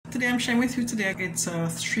today I'm sharing with you today, it's a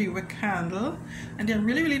 3-wick candle, and they're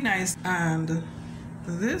really nice. And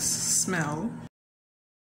this smell,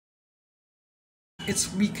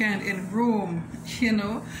 it's weekend in Rome. You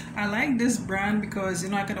know, I like this brand because, you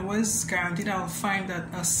know, I can always guarantee that I'll find that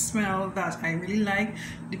a smell that I really like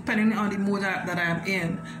depending on the mood that I'm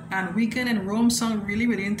in. And weekend in Rome sounds really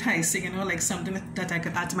enticing, you know, like something that I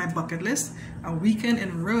could add to my bucket list. A weekend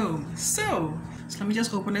in Rome. So let me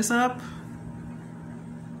just open this up.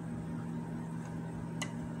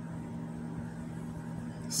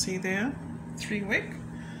 See there, 3-wick.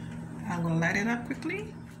 I'm gonna light it up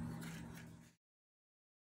quickly.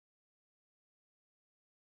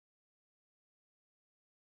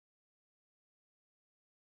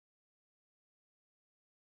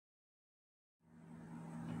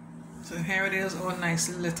 So here it is, all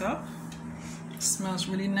nicely lit up. Smells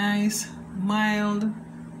really nice, mild,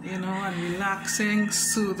 you know, and relaxing,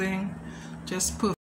 soothing, just perfect.